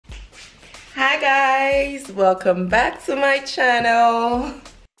Hi guys, welcome back to my channel.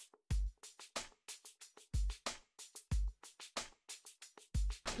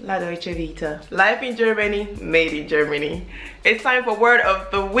 La Deutsche Vita. Life in Germany, made in Germany. It's time for word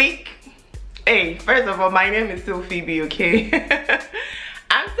of the week. Hey, first of all, my name is still Phoebe, okay?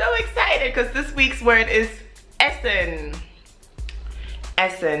 I'm so excited because this week's word is Essen.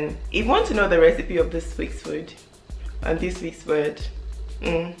 Essen. If you want to know the recipe of this week's food and this week's word,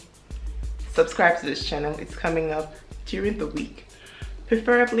 subscribe to this channel. It's coming up during the week,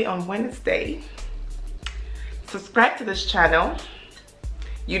 preferably on Wednesday. Subscribe to this channel.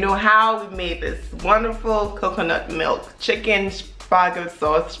 You know how we made this wonderful coconut milk chicken spargel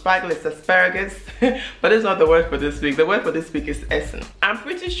sauce. Spargel is asparagus, but it's not the word for this week. The word for this week is Essen. I'm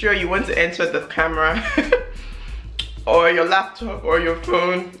pretty sure you want to enter the camera or your laptop or your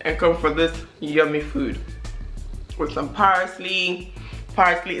phone and come for this yummy food with some parsley.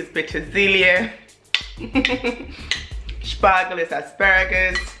 Parsley is petersilie. Spargel is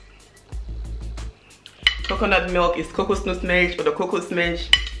asparagus. Coconut milk is kokosnussmilch or the kokosmilch.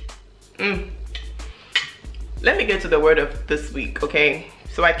 Let me get to the word of this week, okay?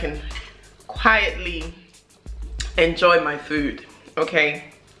 So I can quietly enjoy my food, okay?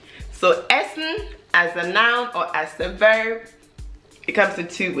 So Essen as a noun or as a verb, it comes in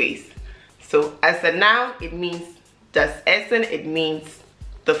two ways. So as a noun, it means das Essen, it means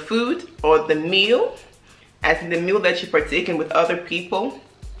the food or the meal, as in the meal that you partake in with other people.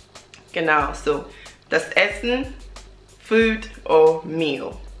 Genau, so das Essen, food or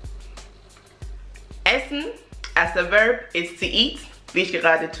meal. Essen as a verb is to eat, wie ich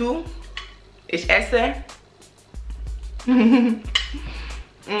gerade tue. Ich esse.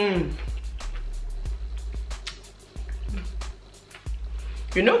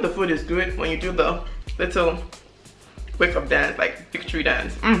 You know the food is good when you do the little wake up dance, like victory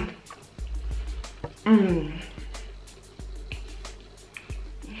dance.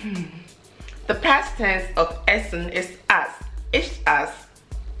 The past tense of Essen is as. Ich aß.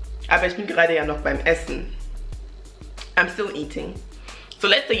 Aber ich bin gerade ja noch beim Essen. I'm still eating. So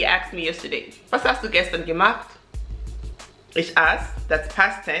let's say you asked me yesterday, was hast du gestern gemacht? Ich aß, that's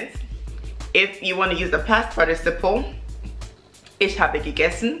past tense. If you want to use the past participle, ich habe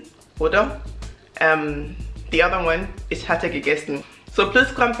gegessen, oder? The other one, ich hatte gegessen. So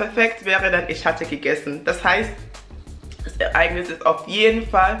Plusquamperfekt wäre dann ich hatte gegessen. Das heißt, das Ereignis ist auf jeden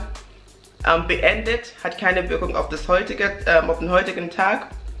Fall beendet, hat keine Wirkung auf, auf den heutigen Tag.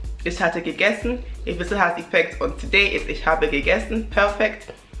 Ich hatte gegessen. If it still has effect on today, is ich habe gegessen.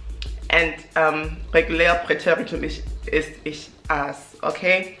 Perfect. And regular Präteritum is ich aß.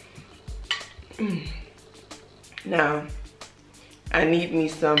 Okay? Now, I need me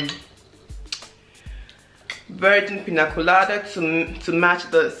some virgin pina colada to match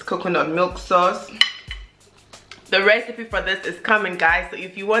this coconut milk sauce. The recipe for this is coming, guys, so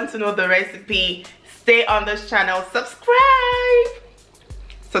if you want to know the recipe, stay on this channel,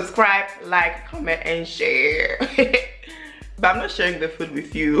 subscribe, like, comment and share. But I'm not sharing the food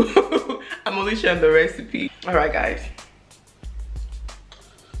with you. I'm only sharing the recipe. All right, guys.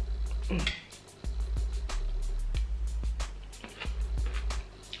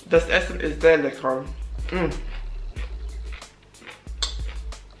 Das Essen ist sehr lecker.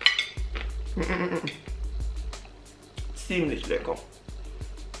 Ziemlich lecker.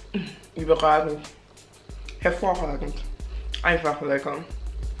 Überragend. Hervorragend. Einfach lecker.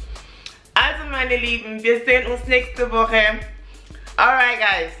 Also meine Lieben, wir sehen uns nächste Woche. Alright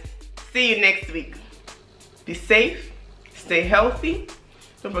guys, see you next week. Be safe, stay healthy.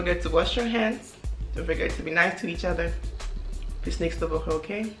 Don't forget to wash your hands. Don't forget to be nice to each other. Bis nächste Woche,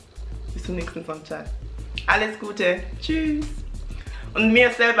 okay? Bis zum nächsten Sonntag. Alles Gute. Tschüss. Und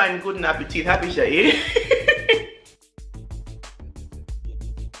mir selber einen guten Appetit, habe ich ja eh.